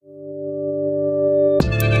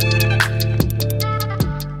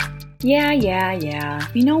Yeah.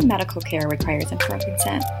 We know medical care requires informed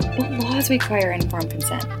consent, but laws require informed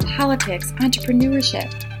consent. Politics,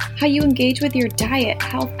 entrepreneurship, how you engage with your diet,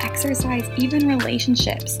 health, exercise, even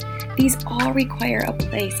relationships. These all require a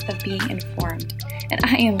place of being informed. And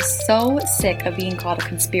I am so sick of being called a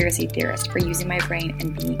conspiracy theorist for using my brain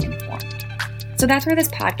and being informed. So that's where this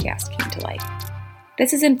podcast came to life.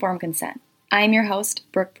 This is Informed Consent. I'm your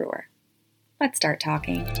host, Brooke Brewer. Let's start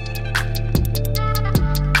talking.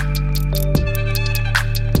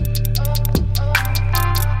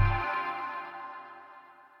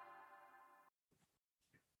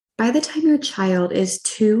 By the time your child is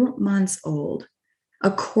 2 months old,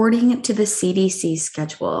 according to the CDC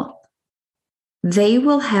schedule, they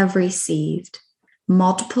will have received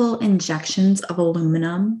multiple injections of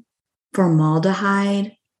aluminum,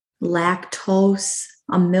 formaldehyde, lactose,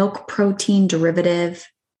 a milk protein derivative,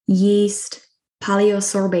 yeast,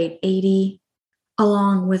 polysorbate 80,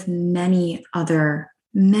 along with many other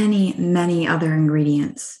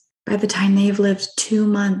ingredients by the time they've lived 2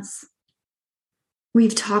 months.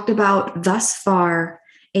 We've talked about thus far,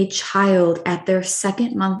 a child at their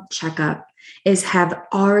 2nd month checkup have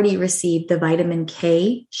already received the vitamin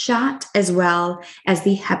K shot as well as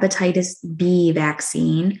the hepatitis B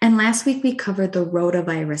vaccine. And last week we covered the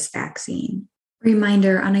rotavirus vaccine.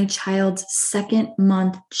 Reminder, on a child's 2nd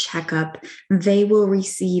month checkup, they will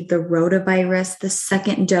receive the rotavirus, the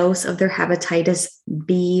 2nd dose of their hepatitis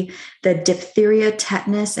B, the diphtheria,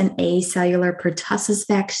 tetanus, and acellular pertussis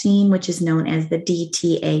vaccine, which is known as the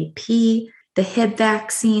DTaP, the Hib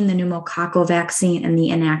vaccine, the pneumococcal vaccine, and the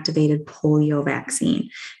inactivated polio vaccine.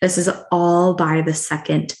 This is all by the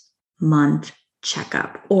 2nd month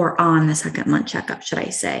checkup, or on the 2nd month checkup, should I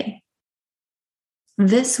say.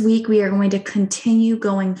 This week, we are going to continue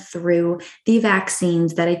going through the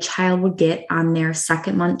vaccines that a child will get on their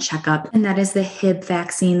 2nd month checkup, and that is the Hib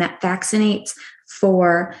vaccine that vaccinates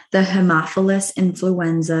for the Haemophilus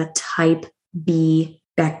influenza type B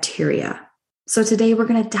bacteria. So today we're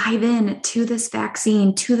going to dive in to this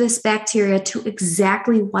vaccine, to this bacteria, to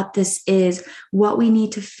exactly what this is, what we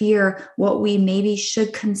need to fear, what we maybe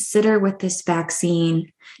should consider with this vaccine,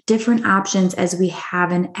 different options as we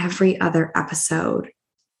have in every other episode.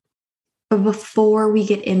 But before we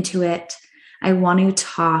get into it, I want to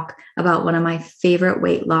talk about one of my favorite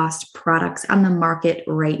weight loss products on the market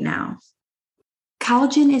right now.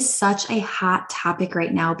 Collagen is such a hot topic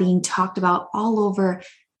right now, being talked about all over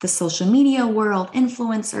the social media world,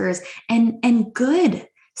 influencers, and good.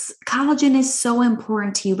 Collagen is so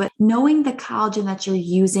important to you, but knowing the collagen that you're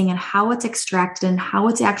using and how it's extracted and how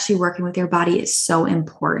it's actually working with your body is so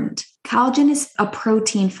important. Collagen is a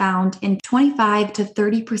protein found in 25 to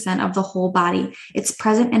 30% of the whole body. It's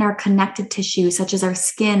present in our connective tissue, such as our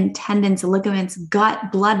skin, tendons, ligaments,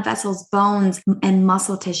 gut, blood vessels, bones, and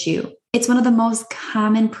muscle tissue. It's one of the most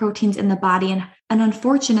common proteins in the body, and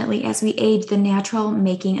unfortunately, as we age, the natural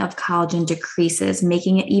making of collagen decreases,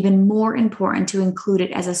 making it even more important to include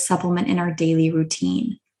it as a supplement in our daily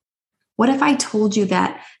routine. What if I told you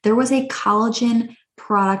that there was a collagen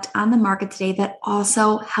product on the market today that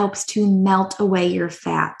also helps to melt away your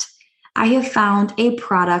fat? I have found a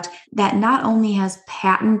product that not only has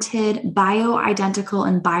patented bioidentical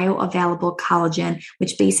and bioavailable collagen,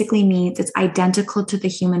 which basically means it's identical to the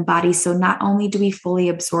human body. So not only do we fully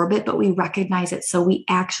absorb it, but we recognize it so we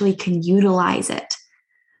actually can utilize it.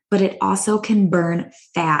 But it also can burn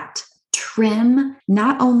fat. Trim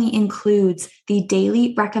not only includes the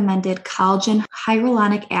daily recommended collagen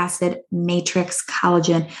hyaluronic acid matrix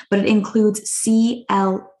collagen, but it includes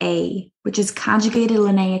CLA, which is conjugated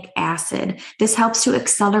linoleic acid. This helps to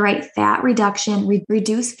accelerate fat reduction,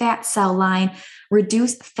 reduce fat cell line,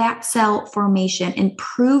 reduce fat cell formation,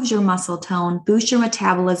 improves your muscle tone, boosts your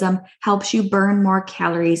metabolism, helps you burn more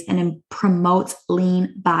calories, and promotes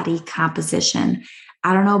lean body composition.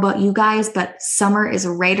 I don't know about you guys, but summer is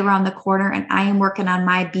right around the corner and I am working on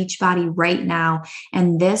my beach body right now.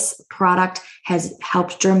 And this product has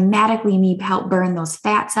helped dramatically me help burn those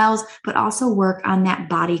fat cells, but also work on that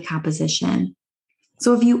body composition.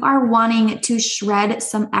 So if you are wanting to shred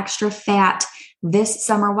some extra fat this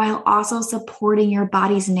summer while also supporting your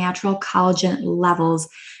body's natural collagen levels,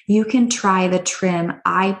 you can try the Trim.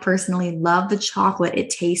 I personally love the chocolate. It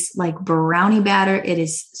tastes like brownie batter. It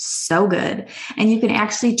is so good. And you can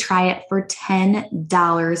actually try it for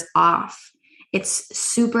 $10 off. It's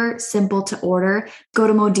super simple to order. Go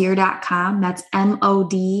to Modere.com. That's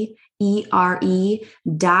MODERE.com TRIME.com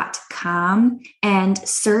and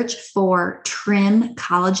search for Trim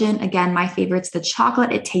Collagen. Again, my favorite's the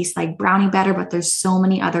chocolate. It tastes like brownie batter, but there's so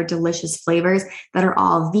many other delicious flavors that are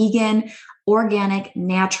all vegan, organic,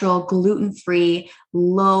 natural, gluten-free,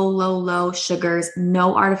 low sugars,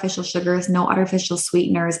 no artificial sugars, no artificial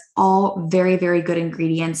sweeteners, all very, very good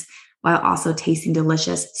ingredients while also tasting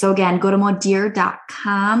delicious. So again, go to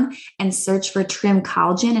modere.com and search for Trim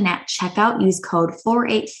Collagen, and at checkout, use code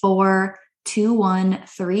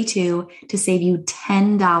 4842132 to save you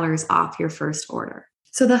 $10 off your first order.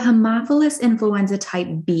 So the Haemophilus influenza type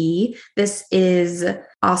B, this is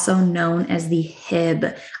also known as the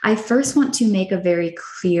Hib. I first want to make a very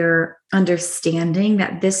clear understanding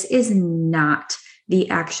that this is not the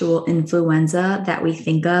actual influenza that we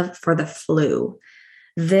think of for the flu.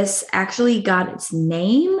 This actually got its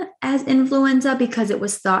name as influenza because it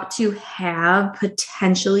was thought to have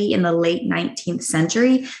potentially in the late 19th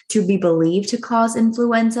century to be believed to cause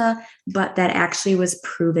influenza, but that actually was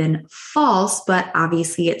proven false, but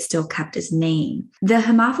obviously it still kept its name. The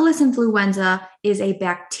Haemophilus influenza is a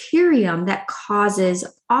bacterium that causes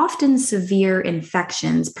often severe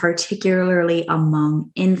infections, particularly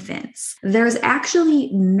among infants. There's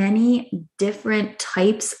actually many different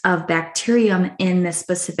types of bacterium in the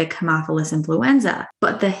specific Haemophilus influenza,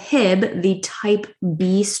 but the Hib, the type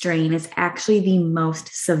B strain, is actually the most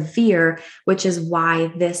severe, which is why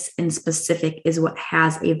this in specific is what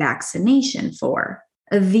has a vaccination for.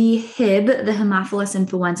 The Hib, the Haemophilus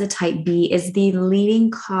influenza type B, is the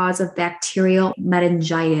leading cause of bacterial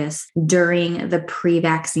meningitis during the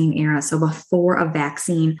pre-vaccine era. So before a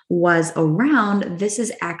vaccine was around, this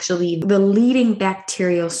is actually the leading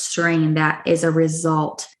bacterial strain that is a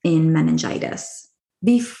result in meningitis.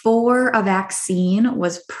 Before a vaccine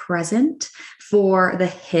was present for the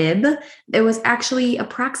Hib, there was actually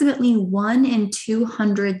approximately 1 in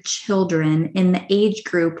 200 children in the age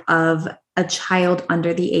group of a child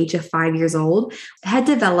under the age of 5 years old had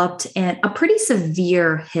developed a pretty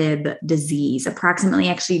severe Hib disease. Approximately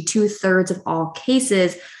actually 2/3 of all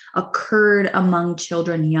cases occurred among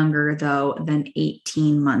children younger, though, than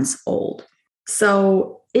 18 months old.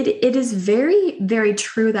 So it is very, very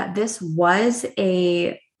true that this was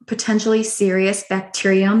a potentially serious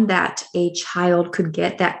bacterium that a child could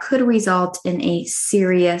get that could result in a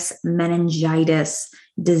serious meningitis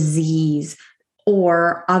disease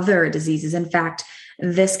or other diseases. In fact,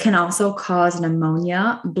 this can also cause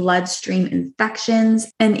pneumonia, bloodstream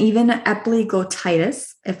infections, and even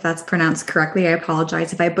epiglottitis, if that's pronounced correctly. I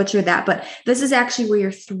apologize if I butchered that, but this is actually where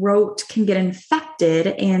your throat can get infected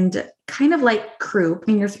and kind of like croup,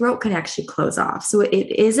 and your throat can actually close off. So it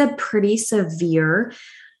is a pretty severe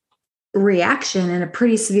reaction and a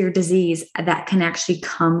pretty severe disease that can actually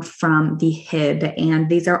come from the Hib. And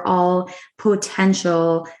these are all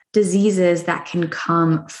potential diseases that can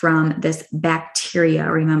come from this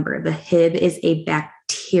bacteria. Remember, the Hib is a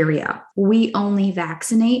bacteria. We only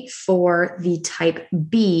vaccinate for the type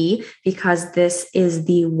B because this is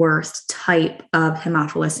the worst type of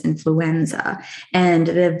Haemophilus influenza. And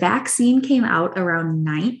the vaccine came out around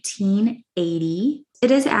 1980.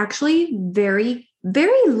 It is actually very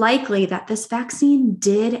likely that this vaccine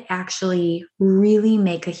did actually really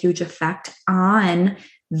make a huge effect on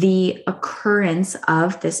the occurrence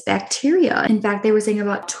of this bacteria. In fact, they were saying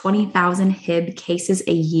about 20,000 Hib cases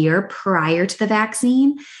a year prior to the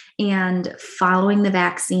vaccine. And following the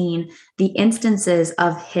vaccine, the instances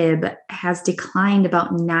of Hib has declined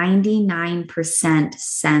about 99%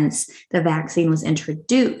 since the vaccine was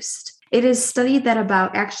introduced. It is studied that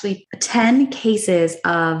about actually 10 cases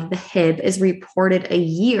of the Hib is reported a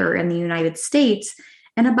year in the United States,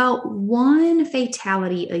 and about 1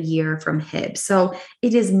 fatality a year from Hib. So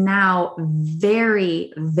it is now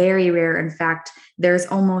very, very rare. In fact, there's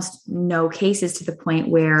almost no cases, to the point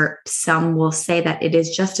where some will say that it is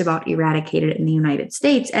just about eradicated in the United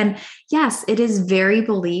States. And yes, it is very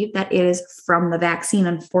believed that it is from the vaccine.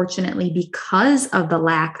 Unfortunately, because of the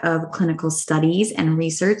lack of clinical studies and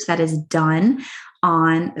research that is done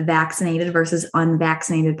on vaccinated versus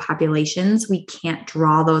unvaccinated populations, we can't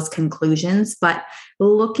draw those conclusions. But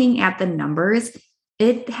looking at the numbers,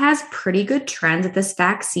 it has pretty good trends that this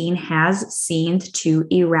vaccine has seemed to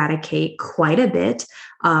eradicate quite a bit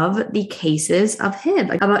of the cases of Hib.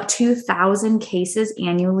 About 2,000 cases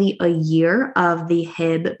annually a year of the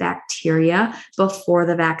Hib bacteria before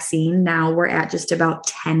the vaccine. Now we're at just about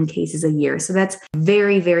 10 cases a year. So that's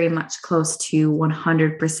very, very much close to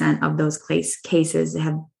 100% of those cases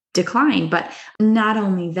have decline. But not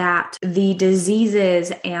only that, the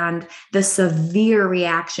diseases and the severe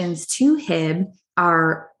reactions to Hib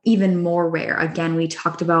are even more rare. Again, we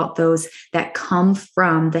talked about those that come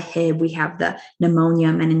from the Hib. We have the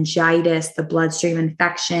pneumonia, meningitis, the bloodstream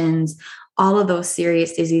infections. All of those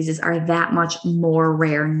serious diseases are that much more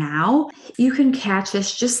rare now. You can catch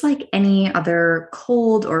this just like any other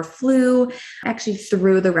cold or flu, actually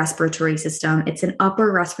through the respiratory system. It's an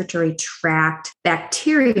upper respiratory tract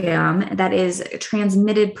bacterium that is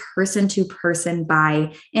transmitted person to person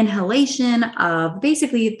by inhalation of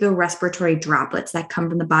basically the respiratory droplets that come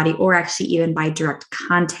from the body, or actually even by direct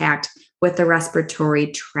contact with the respiratory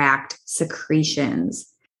tract secretions.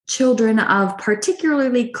 Children of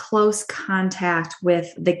particularly close contact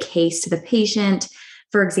with the case to the patient,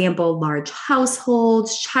 for example, large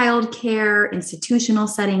households, childcare, institutional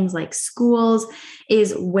settings like schools,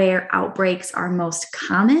 is where outbreaks are most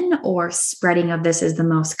common, or spreading of this is the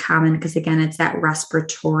most common, because again, it's that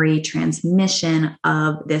respiratory transmission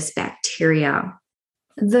of this bacteria.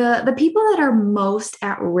 The people that are most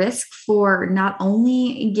at risk for not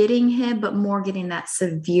only getting Hib, but more getting that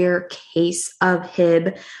severe case of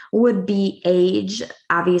Hib would be age.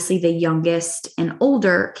 Obviously, the youngest and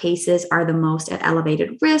older cases are the most at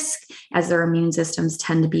elevated risk, as their immune systems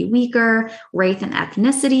tend to be weaker. Race and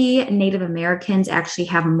ethnicity, Native Americans actually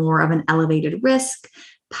have more of an elevated risk,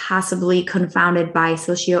 possibly confounded by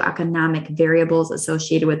socioeconomic variables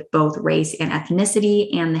associated with both race and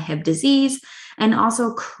ethnicity and the Hib disease. And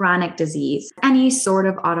also chronic disease, any sort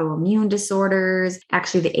of autoimmune disorders,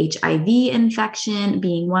 actually the HIV infection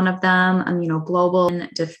being one of them,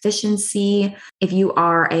 immunoglobulin deficiency. If you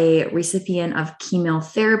are a recipient of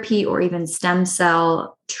chemotherapy or even stem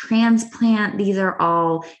cell transplant, these are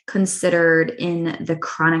all considered in the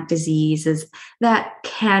chronic diseases that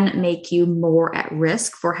can make you more at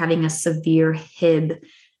risk for having a severe Hib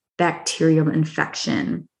bacterial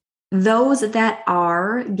infection. Those that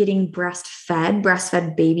are getting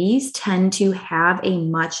breastfed babies tend to have a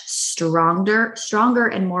much stronger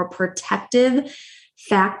and more protective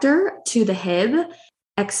factor to the Hib,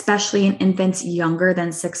 especially in infants younger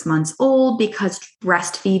than 6 months old, because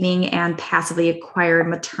breastfeeding and passively acquired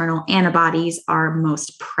maternal antibodies are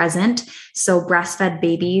most present. So breastfed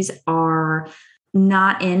babies are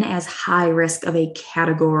not in as high risk of a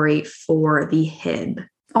category for the Hib.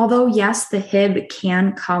 Although, yes, the Hib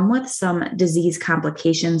can come with some disease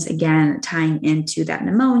complications, again, tying into that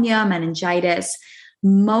pneumonia, meningitis,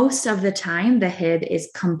 most of the time the Hib is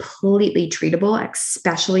completely treatable,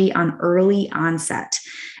 especially on early onset.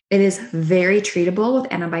 It is very treatable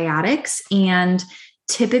with antibiotics and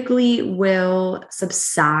typically will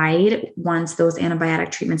subside once those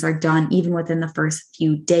antibiotic treatments are done, even within the first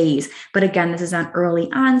few days. But again, this is on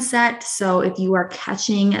early onset. So if you are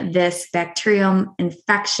catching this bacterium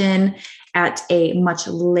infection at a much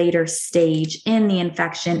later stage in the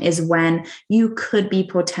infection is when you could be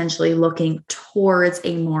potentially looking towards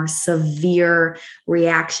a more severe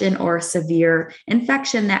reaction or severe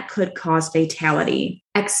infection that could cause fatality,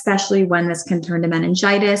 especially when this can turn to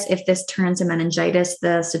meningitis. If this turns to meningitis,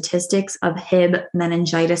 the statistics of Hib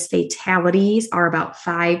meningitis fatalities are about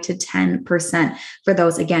 5 to 10% for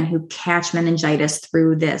those, again, who catch meningitis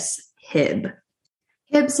through this Hib.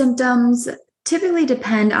 Hib symptoms typically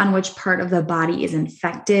depend on which part of the body is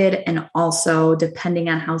infected and also depending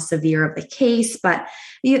on how severe of the case. But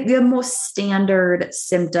the most standard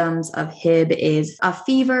symptoms of Hib is a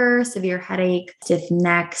fever, severe headache, stiff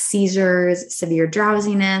neck, seizures, severe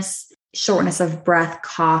drowsiness, shortness of breath,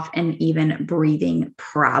 cough, and even breathing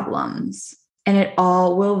problems. And it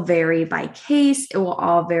all will vary by case. It will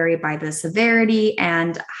all vary by the severity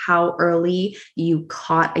and how early you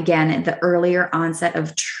caught. Again, the earlier onset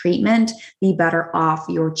of treatment, the better off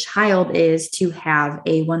your child is to have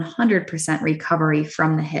a 100% recovery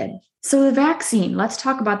from the Hib. So the vaccine, let's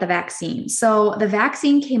talk about the vaccine. So the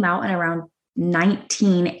vaccine came out in around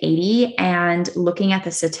 1980, and looking at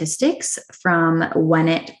the statistics from when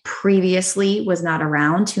it previously was not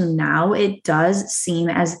around to now, it does seem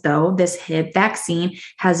as though this Hib vaccine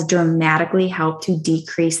has dramatically helped to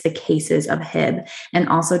decrease the cases of Hib and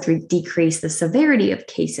also decrease the severity of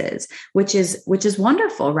cases, which is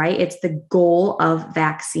wonderful, right? It's the goal of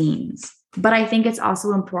vaccines. But I think it's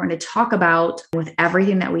also important to talk about, with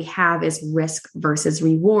everything that we have, is risk versus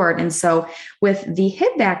reward. And so with the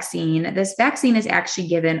Hib vaccine, this vaccine is actually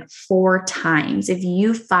given 4 times. If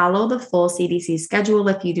you follow the full CDC schedule,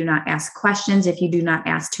 if you do not ask questions, if you do not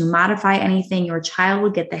ask to modify anything, your child will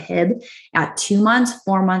get the Hib at 2 months,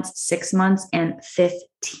 4 months, 6 months, and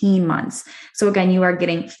 15 months. So again, you are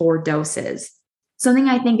getting 4 doses. Something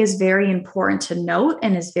I think is very important to note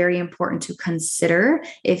and is very important to consider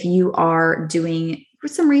if you are doing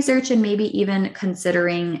some research and maybe even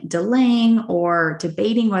considering delaying or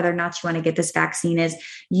debating whether or not you want to get this vaccine is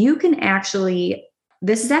you can actually,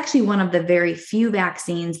 this is actually one of the very few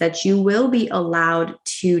vaccines that you will be allowed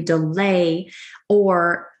to delay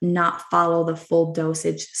or not follow the full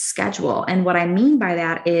dosage schedule. And what I mean by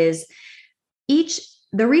that is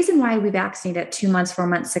the reason why we vaccinate at 2 months, 4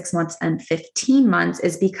 months, 6 months, and 15 months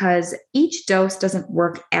is because each dose doesn't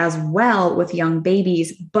work as well with young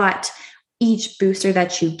babies, but each booster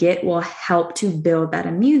that you get will help to build that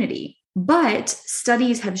immunity. But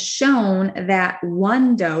studies have shown that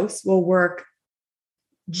one dose will work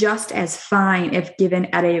just as fine if given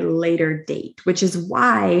at a later date, which is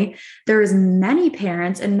why there's many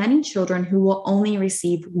parents and many children who will only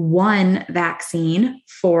receive one vaccine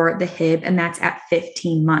for the Hib, and that's at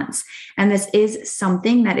 15 months. And this is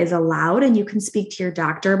something that is allowed, and you can speak to your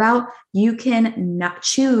doctor about. You can not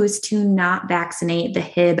choose to not vaccinate the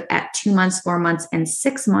Hib at 2 months, 4 months, and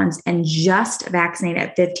 6 months, and just vaccinate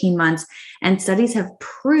at 15 months. And studies have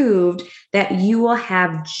proved that you will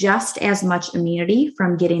have just as much immunity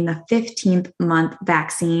from getting the 15th month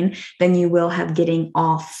vaccine than you will have getting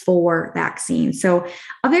all 4 vaccines. So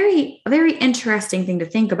a very interesting thing to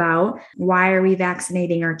think about. Why are we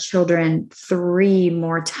vaccinating our children 3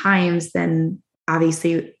 more times than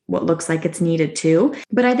obviously what looks like it's needed to?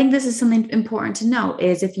 But I think this is something important to know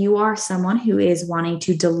is if you are someone who is wanting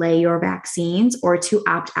to delay your vaccines or to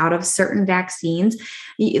opt out of certain vaccines,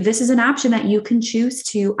 this is an option that you can choose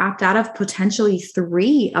to opt out of potentially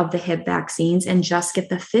 3 of the Hib vaccines and just get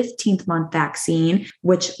the 15th month vaccine,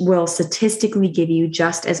 which will statistically give you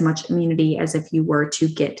just as much immunity as if you were to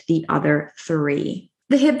get the other 3.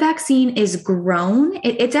 The Hib vaccine is grown.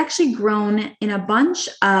 It's actually grown in a bunch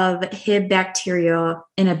of Hib bacteria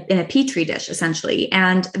in a petri dish, essentially.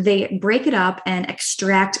 And they break it up and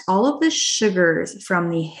extract all of the sugars from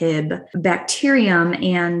the Hib bacterium.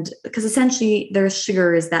 And because essentially there's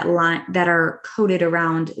sugars that are coated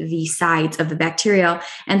around the sides of the bacteria.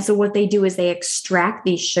 And so what they do is they extract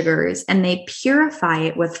these sugars and they purify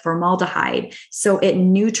it with formaldehyde. So it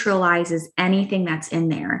neutralizes anything that's in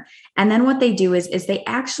there. And then what they do is they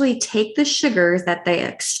actually take the sugars that they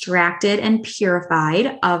extracted and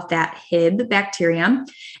purified of that Hib bacterium,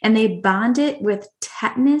 and they bond it with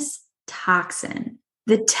tetanus toxin.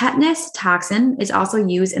 The tetanus toxin is also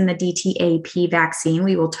used in the DTaP vaccine.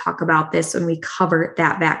 We will talk about this when we cover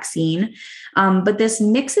that vaccine. But this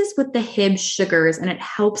mixes with the Hib sugars, and it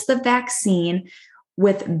helps the vaccine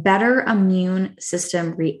with better immune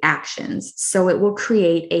system reactions. So it will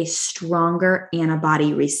create a stronger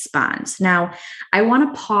antibody response. Now, I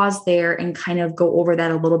want to pause there and kind of go over that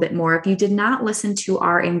a little bit more. If you did not listen to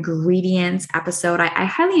our ingredients episode, I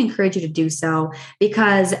highly encourage you to do so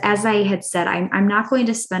because as I had said, I'm not going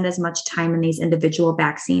to spend as much time in these individual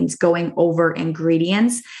vaccines going over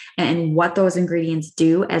ingredients and what those ingredients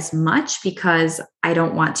do as much because I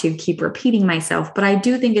don't want to keep repeating myself, but I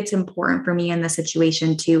do think it's important for me in this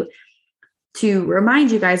situation to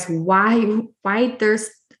remind you guys why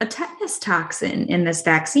there's a tetanus toxin in this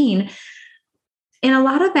vaccine. In a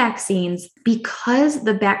lot of vaccines, because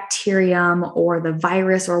the bacterium or the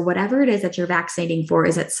virus or whatever it is that you're vaccinating for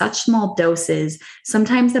is at such small doses,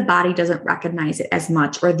 sometimes the body doesn't recognize it as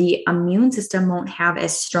much, or the immune system won't have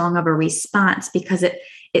as strong of a response because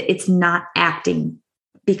it's not acting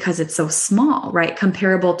because it's so small, right?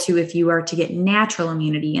 Comparable to if you are to get natural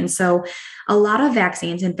immunity. And so a lot of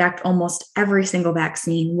vaccines, in fact, almost every single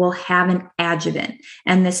vaccine will have an adjuvant.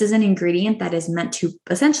 And this is an ingredient that is meant to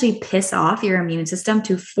essentially piss off your immune system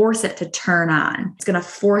to force it to turn on. It's going to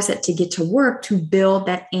force it to get to work to build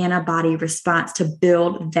that antibody response, to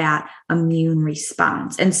build that immune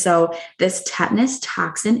response. And so this tetanus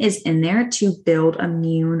toxin is in there to build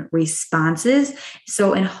immune responses.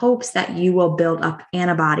 So in hopes that you will build up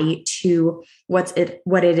antibody to what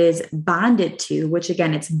it is bonded to, which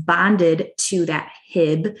again, it's bonded to that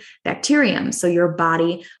Hib bacterium. So your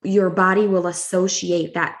body will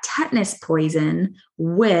associate that tetanus poison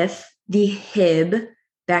with the Hib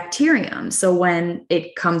bacterium. So when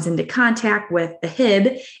it comes into contact with the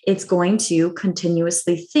Hib, it's going to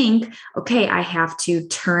continuously think, okay, I have to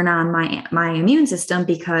turn on my immune system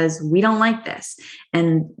because we don't like this.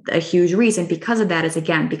 And a huge reason because of that is,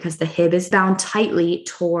 again, because the Hib is bound tightly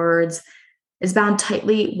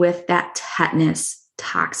with that tetanus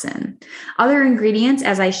toxin. Other ingredients,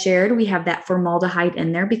 as I shared, we have that formaldehyde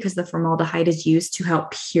in there because the formaldehyde is used to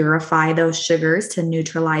help purify those sugars to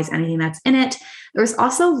neutralize anything that's in it. There's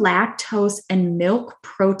also lactose and milk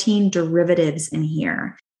protein derivatives in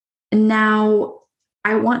here. Now,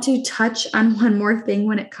 I want to touch on one more thing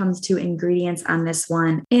when it comes to ingredients on this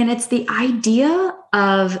one. And it's the idea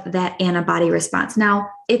of that antibody response. Now,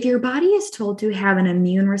 if your body is told to have an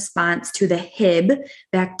immune response to the Hib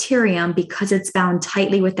bacterium because it's bound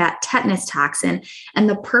tightly with that tetanus toxin, and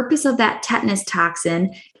the purpose of that tetanus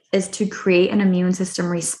toxin is to create an immune system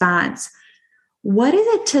response, what is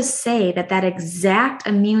it to say that that exact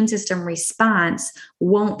immune system response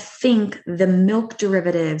won't think the milk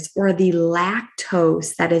derivatives or the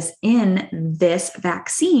lactose that is in this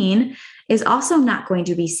vaccine is also not going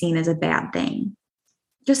to be seen as a bad thing?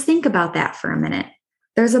 Just think about that for a minute.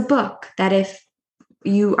 There's a book that if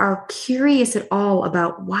you are curious at all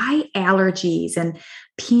about why allergies and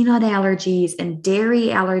peanut allergies and dairy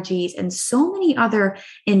allergies and so many other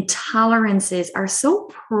intolerances are so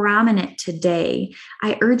prominent today,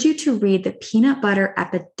 I urge you to read The Peanut Butter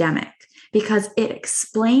Epidemic, because it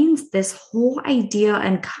explains this whole idea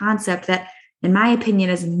and concept that, in my opinion,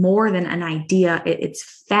 is more than an idea.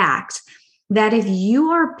 It's fact that if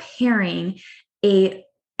you are pairing a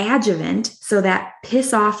adjuvant, so that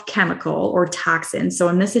piss off chemical or toxin. So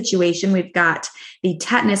in this situation, we've got the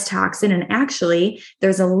tetanus toxin, and actually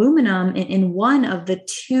there's aluminum in one of the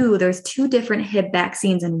two. There's two different Hib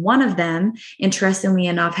vaccines, and one of them, interestingly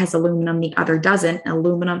enough, has aluminum, the other doesn't.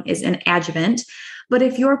 Aluminum is an adjuvant. But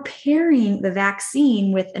if you're pairing the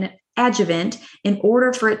vaccine with an adjuvant in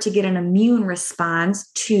order for it to get an immune response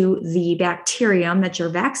to the bacterium that you're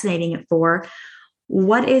vaccinating it for,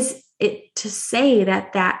 what is it to say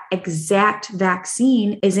that that exact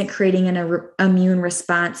vaccine isn't creating an immune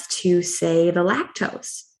response to, say, the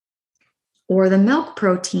lactose or the milk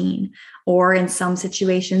protein, or in some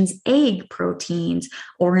situations, egg proteins,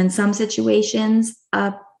 or in some situations,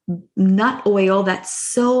 nut oil that's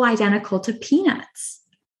so identical to peanuts,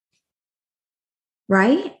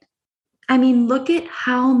 right? I mean, look at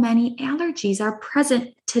how many allergies are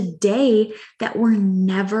present today that were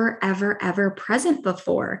never, ever, ever present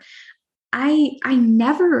before. I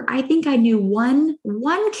think I knew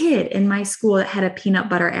one kid in my school that had a peanut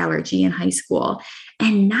butter allergy in high school.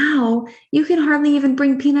 And now you can hardly even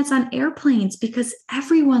bring peanuts on airplanes because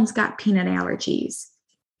everyone's got peanut allergies.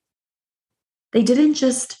 They didn't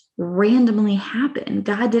just randomly happen.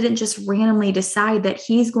 God didn't just randomly decide that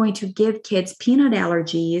he's going to give kids peanut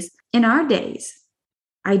allergies in our days.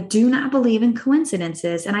 I do not believe in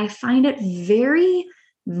coincidences, and I find it very,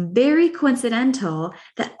 very coincidental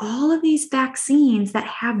that all of these vaccines that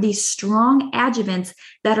have these strong adjuvants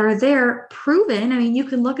that are there proven, I mean, you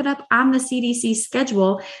can look it up on the CDC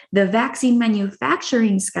schedule, the vaccine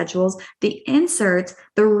manufacturing schedules, the inserts,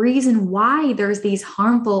 the reason why there's these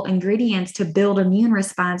harmful ingredients to build immune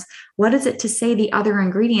response. What is it to say the other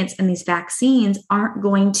ingredients in these vaccines aren't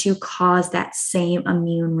going to cause that same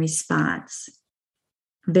immune response?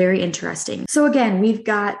 Very interesting. So again, we've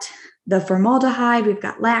got the formaldehyde, we've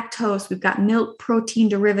got lactose, we've got milk protein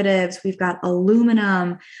derivatives, we've got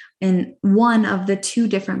aluminum in one of the two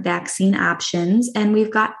different vaccine options, and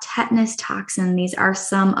we've got tetanus toxin. These are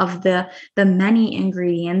some of the many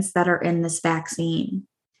ingredients that are in this vaccine.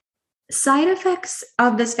 Side effects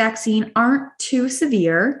of this vaccine aren't too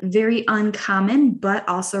severe, very uncommon, but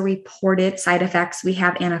also reported side effects. We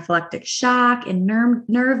have anaphylactic shock and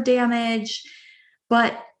nerve damage,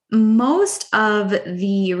 but most of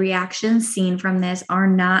the reactions seen from this are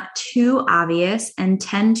not too obvious and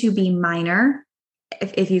tend to be minor,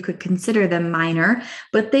 if you could consider them minor,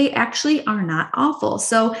 but they actually are not awful.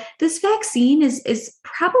 So this vaccine is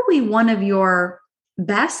probably one of your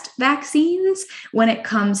best vaccines when it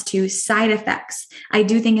comes to side effects. I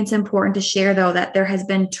do think it's important to share, though, that there has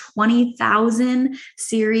been 20,000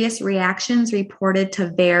 serious reactions reported to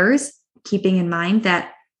VAERS, keeping in mind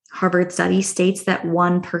that Harvard study states that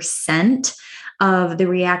 1% of the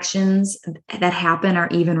reactions that happen are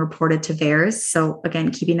even reported to VAERS. So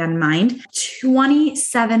again, keeping that in mind,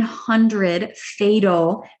 2,700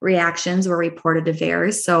 fatal reactions were reported to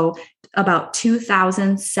VAERS. So about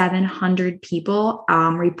 2,700 people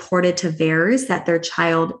reported to VAERS that their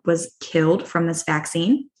child was killed from this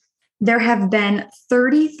vaccine. There have been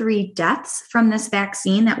 33 deaths from this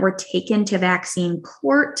vaccine that were taken to vaccine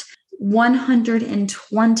court.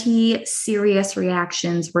 120 serious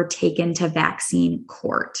reactions were taken to vaccine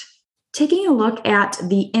court. Taking a look at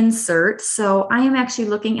the insert, so I am actually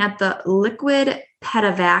looking at the liquid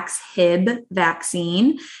Pedivax Hib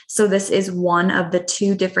vaccine. So this is one of the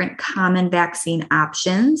two different common vaccine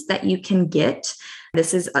options that you can get.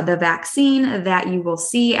 This is the vaccine that you will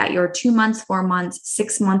see at your 2 months, 4 months,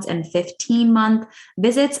 6 months, and 15-month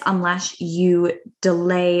visits unless you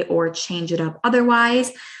delay or change it up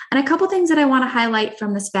otherwise. And a couple things that I want to highlight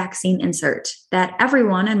from this vaccine insert that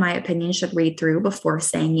everyone, in my opinion, should read through before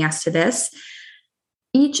saying yes to this.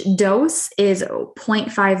 Each dose is zero point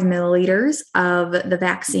 0.5 milliliters of the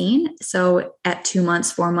vaccine. So at 2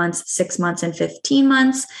 months, 4 months, 6 months, and 15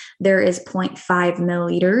 months, there is 0.5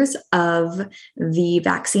 milliliters of the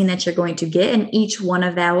vaccine that you're going to get. And each one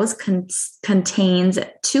of those contains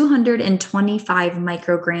 225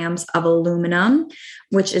 micrograms of aluminum,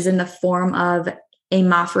 which is in the form of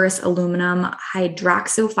amorphous aluminum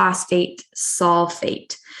hydroxyphosphate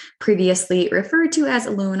sulfate, previously referred to as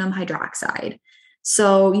aluminum hydroxide.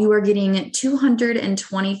 So you are getting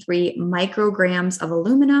 223 micrograms of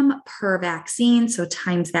aluminum per vaccine. So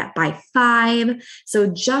times that by 5. So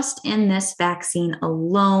just in this vaccine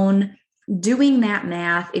alone, doing that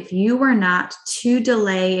math, if you were not to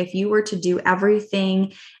delay, if you were to do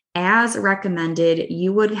everything as recommended,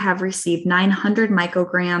 you would have received 900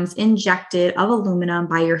 micrograms injected of aluminum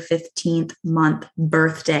by your 15th month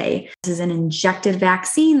birthday. This is an injected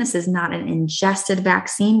vaccine. This is not an ingested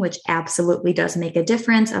vaccine, which absolutely does make a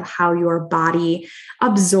difference of how your body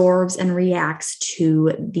absorbs and reacts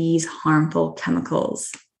to these harmful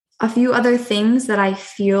chemicals. A few other things that I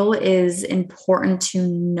feel is important to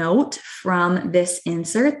note from this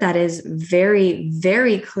insert that is very,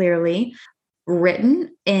 very clearly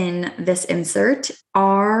written in this insert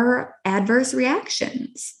are adverse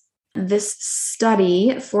reactions. This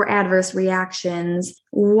study for adverse reactions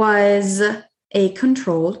was a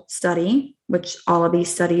controlled study, which all of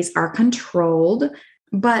these studies are controlled,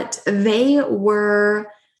 but they were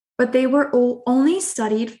only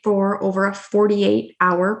studied for over a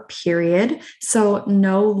 48-hour period. So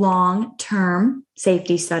no long-term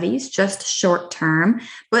safety studies, just short-term,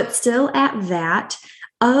 but still at that.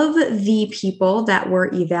 Of the people that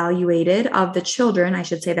were evaluated, of the children, I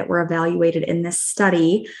should say, that were evaluated in this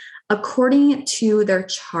study, according to their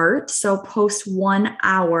chart, so post 1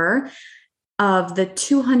 hour of the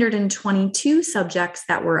 222 subjects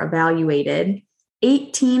that were evaluated,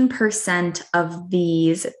 18% of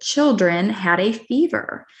these children had a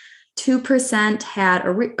fever. 2% had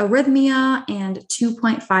arrhythmia and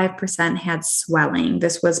 2.5% had swelling.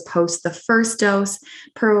 This was post the first dose.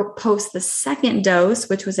 Post the second dose,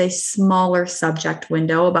 which was a smaller subject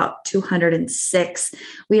window, about 206,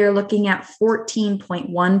 we are looking at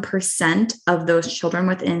 14.1% of those children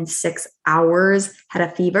within 6 hours had a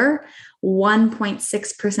fever.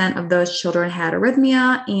 1.6% of those children had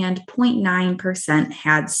arrhythmia and 0.9%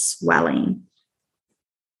 had swelling.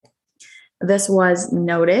 This was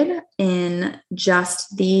noted in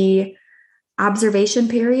just the observation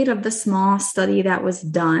period of the small study that was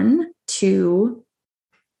done to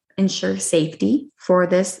ensure safety for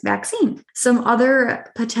this vaccine. Some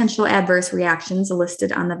other potential adverse reactions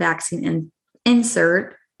listed on the vaccine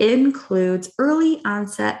insert includes early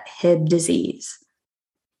onset Hib disease.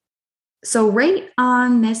 So right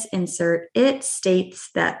on this insert, it states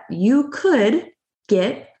that you could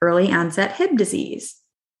get early onset Hib disease.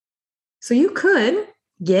 So you could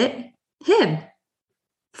get Hib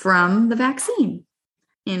from the vaccine.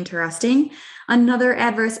 Interesting. Another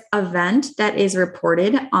adverse event that is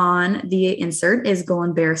reported on the insert is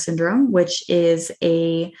Guillain-Barré syndrome, which is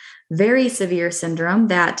a very severe syndrome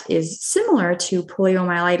that is similar to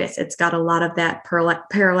poliomyelitis. It's got a lot of that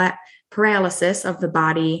paralysis of the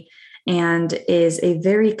body and is a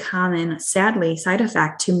very common, sadly, side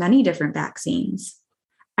effect to many different vaccines.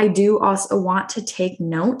 I do also want to take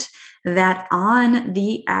note that on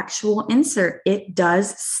the actual insert, it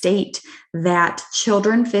does state that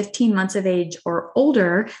children 15 months of age or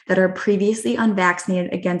older that are previously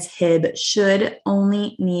unvaccinated against Hib should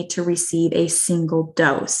only need to receive a single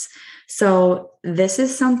dose. So this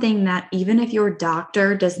is something that even if your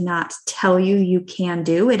doctor does not tell you you can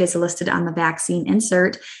do, it is listed on the vaccine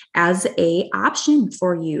insert as an option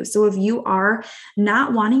for you. So if you are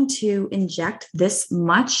not wanting to inject this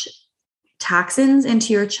much toxins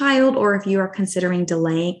into your child, or if you are considering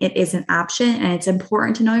delaying, it is an option, and it's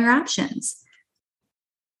important to know your options.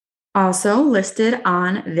 Also listed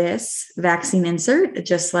on this vaccine insert,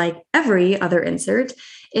 just like every other insert,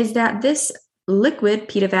 is that this liquid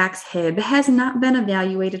Pedivax Hib has not been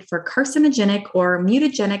evaluated for carcinogenic or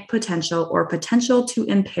mutagenic potential or potential to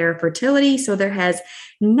impair fertility. So there has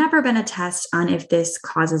never been a test on if this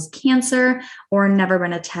causes cancer, or never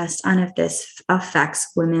been a test on if this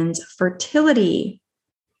affects women's fertility.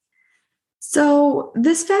 So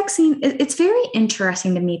this vaccine, it's very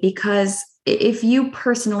interesting to me, because if you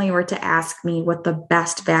personally were to ask me what the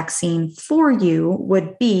best vaccine for you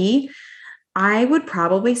would be, I would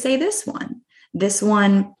probably say this one. This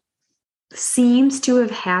one seems to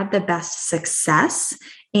have had the best success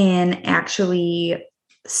in actually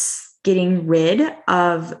getting rid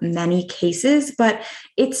of many cases, but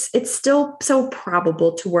it's still so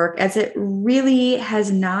probable to work, as it really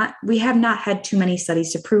has not. We have not had too many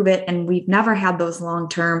studies to prove it, and we've never had those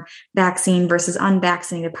long-term vaccine versus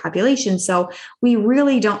unvaccinated populations. So we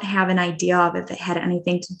really don't have an idea of if it had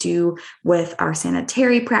anything to do with our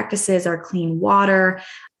sanitary practices, our clean water,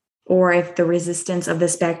 or if the resistance of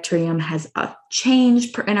this bacterium has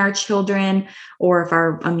changed in our children, or if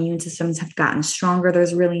our immune systems have gotten stronger.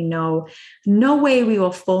 There's really no way we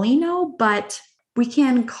will fully know, but we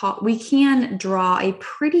can draw a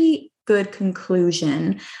pretty good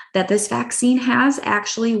conclusion that this vaccine has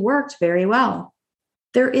actually worked very well.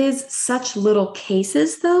 There is such little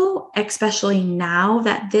cases, though, especially now,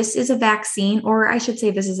 that this is a vaccine, or I should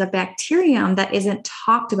say this is a bacterium that isn't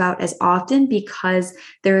talked about as often because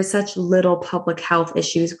there is such little public health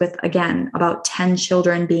issues with, again, about 10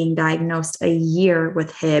 children being diagnosed a year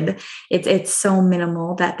with Hib. It's so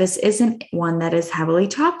minimal that this isn't one that is heavily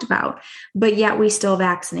talked about, but yet we still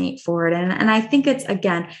vaccinate for it. And I think it's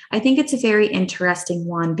a very interesting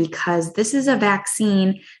one, because this is a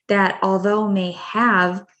vaccine that, although may have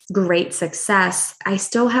great success, I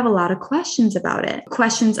still have a lot of questions about it.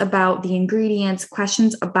 Questions about the ingredients,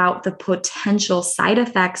 questions about the potential side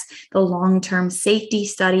effects, the long-term safety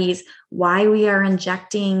studies, why we are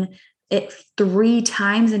injecting it 3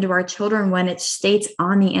 times into our children when it states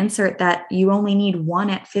on the insert that you only need 1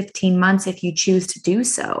 at 15 months if you choose to do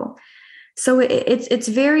so. So it's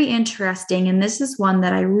very interesting. And this is one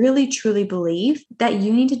that I really, truly believe that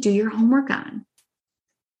you need to do your homework on.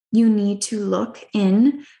 You need to look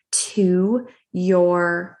into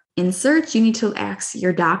your inserts. You need to ask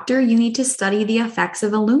your doctor. You need to study the effects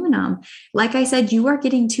of aluminum. Like I said, you are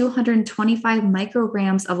getting 225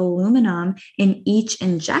 micrograms of aluminum in each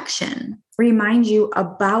injection. Remind you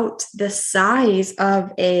about the size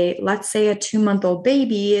of let's say a 2-month-old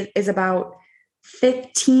baby is about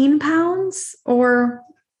 15 pounds, or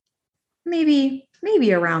maybe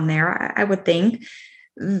around there, I would think.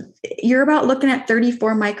 You're about looking at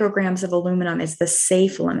 34 micrograms of aluminum is the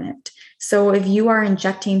safe limit. So if you are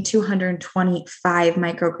injecting 225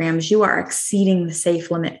 micrograms, you are exceeding the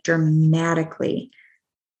safe limit dramatically.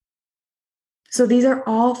 So these are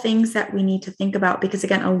all things that we need to think about, because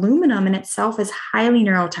again, aluminum in itself is highly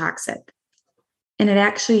neurotoxic. And it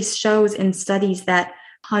actually shows in studies that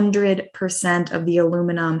 100% of the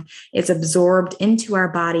aluminum is absorbed into our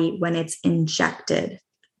body when it's injected.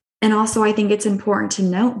 And also, I think it's important to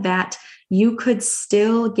note that you could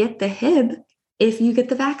still get the Hib if you get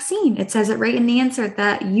the vaccine. It says it right in the insert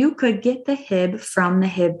that you could get the Hib from the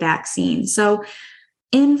Hib vaccine. So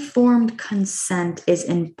informed consent is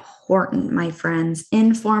important, my friends.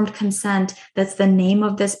 Informed consent. That's the name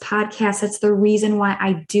of this podcast. That's the reason why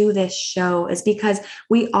I do this show, is because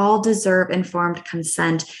we all deserve informed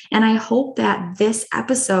consent. And I hope that this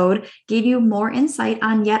episode gave you more insight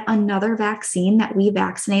on yet another vaccine that we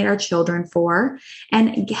vaccinate our children for,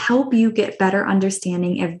 and help you get better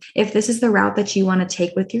understanding if this is the route that you want to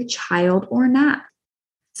take with your child or not.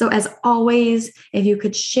 So as always, if you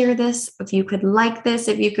could share this, if you could like this,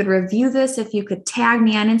 if you could review this, if you could tag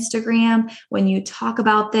me on Instagram when you talk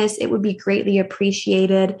about this, it would be greatly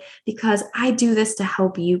appreciated, because I do this to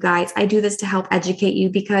help you guys. I do this to help educate you,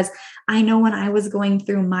 because I know when I was going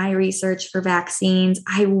through my research for vaccines,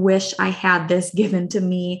 I wish I had this given to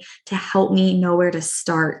me to help me know where to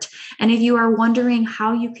start. And if you are wondering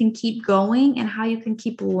how you can keep going and how you can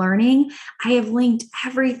keep learning, I have linked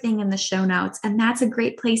everything in the show notes, and that's a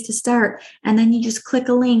great place to start. And then you just click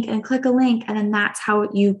a link, and then that's how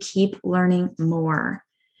you keep learning more.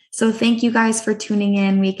 So thank you guys for tuning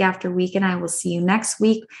in week after week, and I will see you next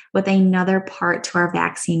week with another part to our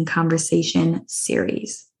vaccine conversation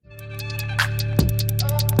series.